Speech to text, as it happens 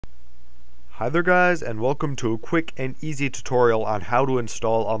Hi there guys, and welcome to a quick and easy tutorial on how to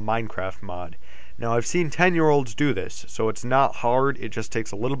install a Minecraft mod. Now I've seen 10-year-olds do this, so it's not hard, it just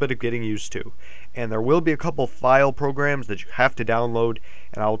takes a little bit of getting used to. And there will be a couple file programs that you have to download,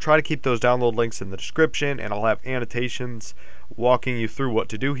 and I'll try to keep those download links in the description, and I'll have annotations walking you through what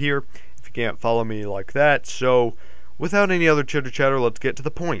to do here, if you can't follow me like that. So without any other chitter chatter, let's get to the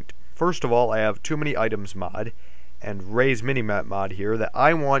point. First of all, I have Too Many Items mod and Ray's Minimap mod here that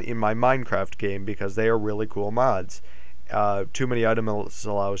I want in my Minecraft game because they are really cool mods. Too Many Items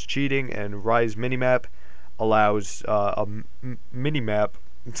allows cheating, and Ray's Minimap allows a minimap,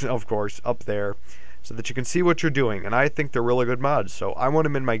 of course, up there so that you can see what you're doing, and I think they're really good mods, so I want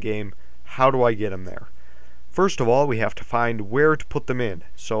them in my game. How do I get them there? First of all, we have to find where to put them in.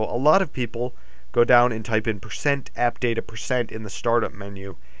 So a lot of people go down and type in %appdata% in the startup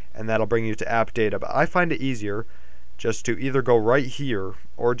menu, and that'll bring you to app data, but I find it easier just to either go right here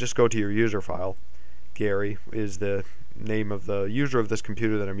or just go to your user file. Gary is the name of the user of this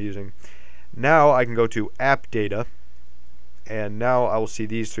computer that I'm using. Now I can go to app data, and now I will see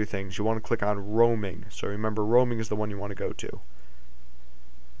these three things. You want to click on roaming, so remember roaming is the one you want to go to.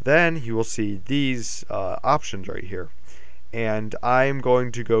 Then you will see these options right here, and I'm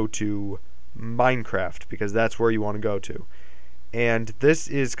going to go to Minecraft because that's where you want to go to. And this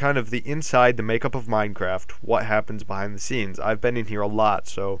is kind of the inside, the makeup of Minecraft, what happens behind the scenes. I've been in here a lot,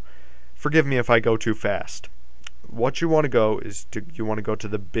 so forgive me if I go too fast. What you want to go is you want to go to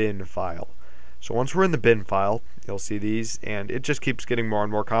the bin file. So once we're in the bin file, you'll see these, and it just keeps getting more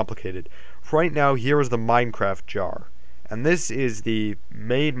and more complicated. Right now, here is the Minecraft jar, and this is the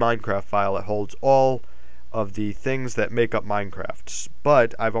made Minecraft file. It holds all of the things that make up Minecraft,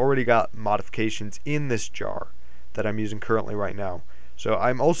 but I've already got modifications in this jar that I'm using currently right now. So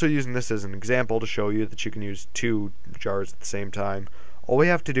I'm also using this as an example to show you that you can use two jars at the same time. All we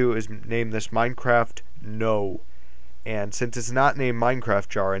have to do is name this Minecraft No, and since it's not named Minecraft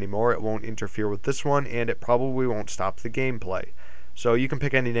jar anymore, it won't interfere with this one, and it probably won't stop the gameplay. So you can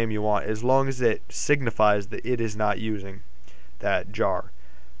pick any name you want as long as it signifies that it is not using that jar.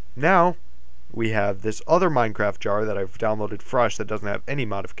 Now we have this other Minecraft jar that I've downloaded fresh that doesn't have any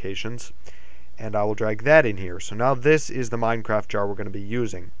modifications, and I will drag that in here. So now this is the Minecraft jar we're going to be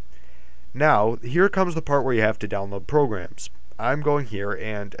using. Now, here comes the part where you have to download programs. I'm going here,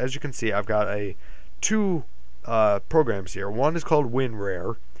 and as you can see, I've got two programs here. One is called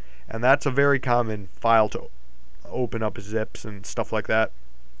WinRare, and that's a very common file to open up zips and stuff like that,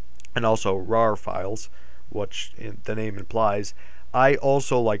 and also RAR files, which the name implies. I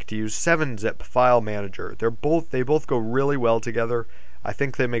also like to use 7-zip file manager. They both go really well together. I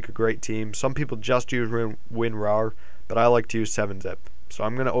think they make a great team. Some people just use WinRAR, but I like to use 7-zip. So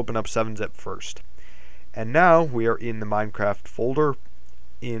I'm going to open up 7-zip first. And now we are in the Minecraft folder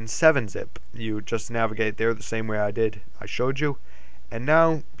in 7-zip. You just navigate there the same way I showed you. And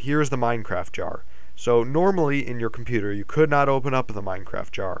now here's the Minecraft jar. So normally in your computer you could not open up the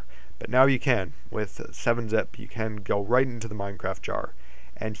Minecraft jar, but now you can. With 7-zip you can go right into the Minecraft jar.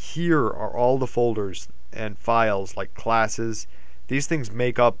 And here are all the folders and files like classes. These things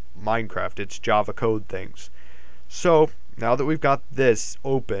make up Minecraft. It's Java code things. So now that we've got this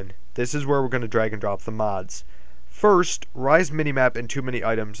open, this is where we're going to drag and drop the mods. First, Rise Minimap and Too Many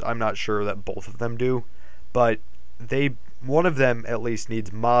Items, I'm not sure that both of them do, but one of them at least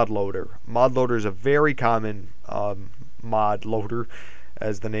needs mod loader. Mod loader is a very common mod loader,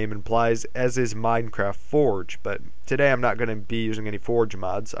 as the name implies, as is Minecraft Forge. But today I'm not going to be using any Forge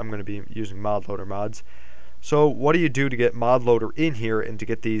mods. I'm going to be using mod loader mods. So what do you do to get mod loader in here and to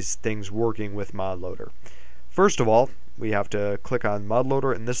get these things working with mod loader? First of all, we have to click on mod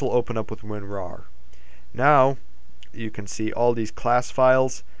loader, and this will open up with WinRAR. Now you can see all these class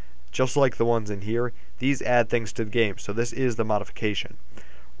files, just like the ones in here. These add things to the game, so this is the modification.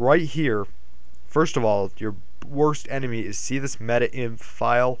 Right here, first of all, your worst enemy is, see this meta-inf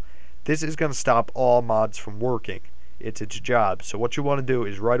file? This is going to stop all mods from working. It's its job. So what you want to do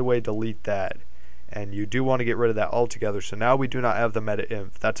is right away delete that. And you do want to get rid of that altogether. So now we do not have the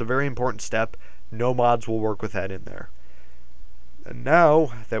meta-inf. That's a very important step. No mods will work with that in there. And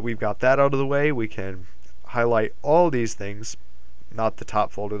now that we've got that out of the way, we can highlight all these things. Not the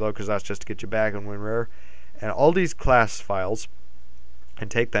top folder though, because that's just to get you back on WinRAR. And all these class files, and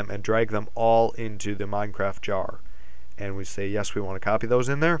take them and drag them all into the Minecraft jar. And we say yes, we want to copy those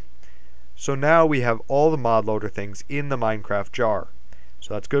in there. So now we have all the mod loader things in the Minecraft jar.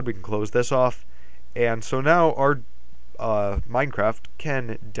 So that's good. We can close this off. And so now our Minecraft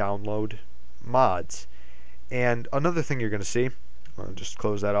can download mods. And another thing you're going to see, I'll just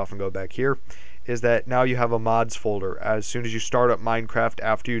close that off and go back here, is that now you have a mods folder. As soon as you start up Minecraft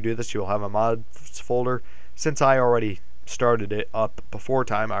after you do this, you'll have a mods folder. Since I already started it up before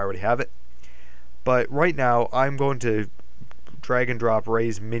time, I already have it. But right now, I'm going to drag and drop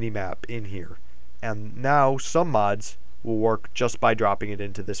Ray's minimap in here. And now some mods will work just by dropping it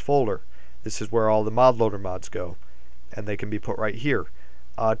into this folder. This is where all the mod loader mods go, and they can be put right here.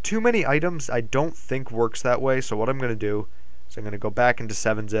 Too many items I don't think works that way, so what I'm going to do is I'm going to go back into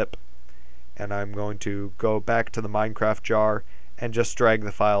 7-zip, and I'm going to go back to the Minecraft jar and just drag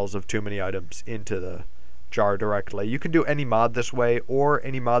the files of too many items into the jar directly. You can do any mod this way, or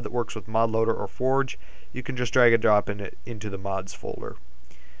any mod that works with mod loader or forge. You can just drag and drop it into the mods folder.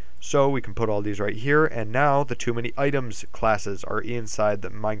 So we can put all these right here, and now the too many items classes are inside the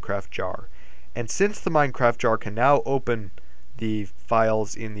Minecraft jar. And since the Minecraft jar can now open the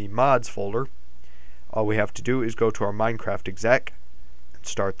files in the mods folder, all we have to do is go to our Minecraft exec and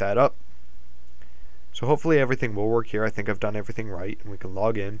start that up. So hopefully everything will work here. I think I've done everything right, and we can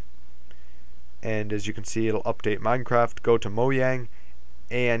log in. And as you can see, it'll update Minecraft, go to Mojang,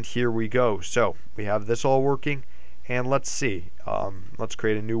 and here we go. So we have this all working, and let's see. Let's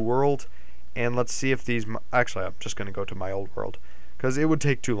create a new world, and let's see if these... Actually, I'm just going to go to my old world, because it would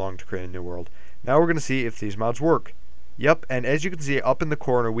take too long to create a new world. Now we're going to see if these mods work. Yep, and as you can see up in the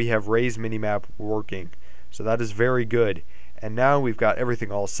corner, we have Ray's minimap working. So that is very good. And now we've got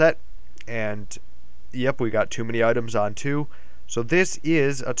everything all set, and yep, we got too many items on too. So this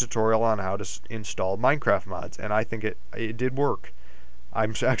is a tutorial on how to install Minecraft mods, and I think it did work.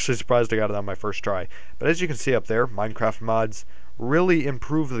 I'm actually surprised I got it on my first try. But as you can see up there, Minecraft mods really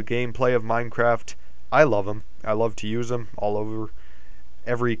improve the gameplay of Minecraft. I love them. I love to use them all over.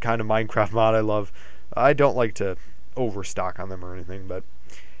 Every kind of Minecraft mod I love. I don't like to overstock on them or anything, but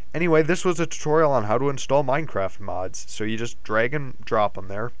anyway, this was a tutorial on how to install Minecraft mods. So you just drag and drop them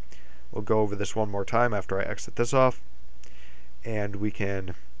there. We'll go over this one more time after I exit this off. And we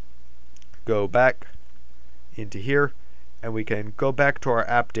can go back into here, and we can go back to our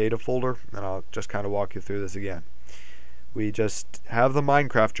app data folder, and I'll just kind of walk you through this again. We just have the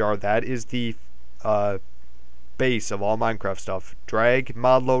Minecraft jar. That is the base of all Minecraft stuff. Drag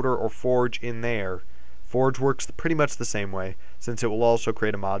mod loader or forge in there. Forge works pretty much the same way, since it will also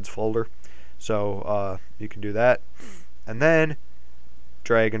create a mods folder. So you can do that, and then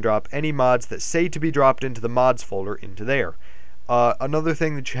drag and drop any mods that say to be dropped into the mods folder into there. Another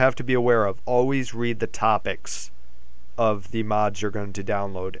thing that you have to be aware of, always read the topics of the mods you're going to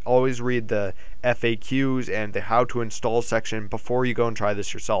download. Always read the FAQs and the how to install section before you go and try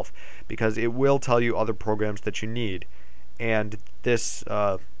this yourself, because it will tell you other programs that you need, and this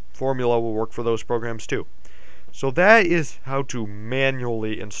formula will work for those programs too. So that is how to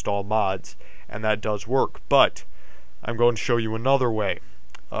manually install mods, and that does work, but I'm going to show you another way.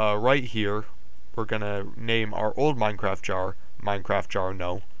 Right here, we're going to name our old Minecraft jar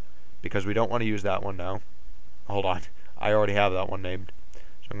no, because we don't want to use that one now. Hold on, I already have that one named.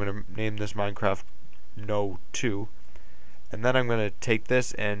 So I'm going to name this Minecraft no 2, and then I'm going to take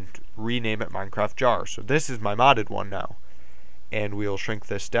this and rename it Minecraft jar. So this is my modded one now, and we'll shrink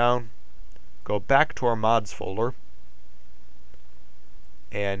this down, go back to our mods folder,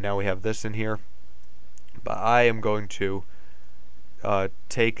 and now we have this in here. But I am going to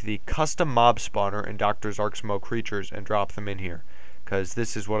take the custom mob spawner and Dr. Zark's Mo creatures and drop them in here, because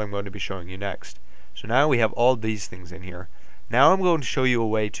this is what I'm going to be showing you next. So now we have all these things in here. Now I'm going to show you a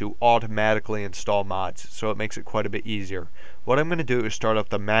way to automatically install mods, so it makes it quite a bit easier. What I'm going to do is start up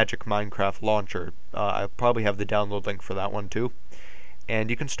the Magic Minecraft launcher. I'll probably have the download link for that one too. And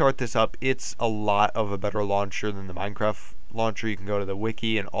you can start this up. It's a lot of a better launcher than the Minecraft launcher. You can go to the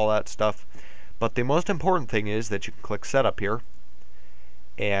wiki and all that stuff. But the most important thing is that you can click setup here,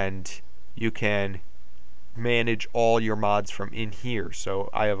 and you can manage all your mods from in here. So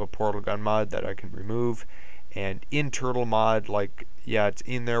I have a portal gun mod that I can remove, and turtle mod, like, yeah, it's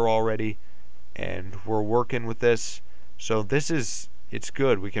in there already, and we're working with this. So it's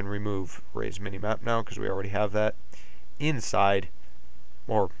good. We can remove Ray's minimap now because we already have that inside,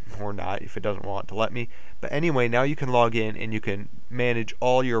 or not if it doesn't want to let me. But anyway, now you can log in and you can manage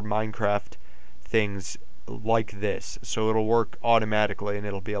all your Minecraft things like this, so it'll work automatically and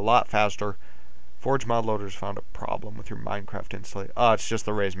it'll be a lot faster. Forge mod loaders found a problem with your Minecraft installation. It's just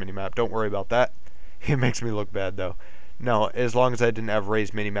the Ray's minimap. Don't worry about that. It makes me look bad though. No, as long as I didn't have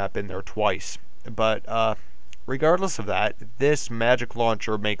Ray's minimap in there twice. But regardless of that, this magic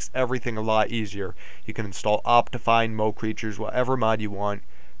launcher makes everything a lot easier. You can install Optifine, Mo creatures, whatever mod you want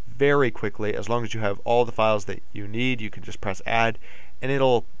very quickly. As long as you have all the files that you need, you can just press add, and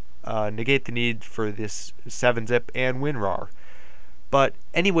it'll negate the need for this 7-zip and WinRAR. But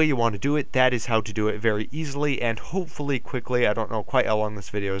any way you want to do it, that is how to do it very easily and hopefully quickly. I don't know quite how long this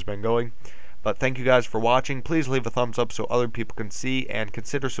video has been going. But thank you guys for watching. Please leave a thumbs up so other people can see, and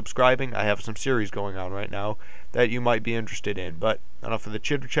consider subscribing. I have some series going on right now that you might be interested in. But enough of the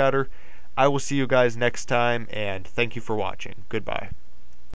chitter chatter. I will see you guys next time, and thank you for watching. Goodbye.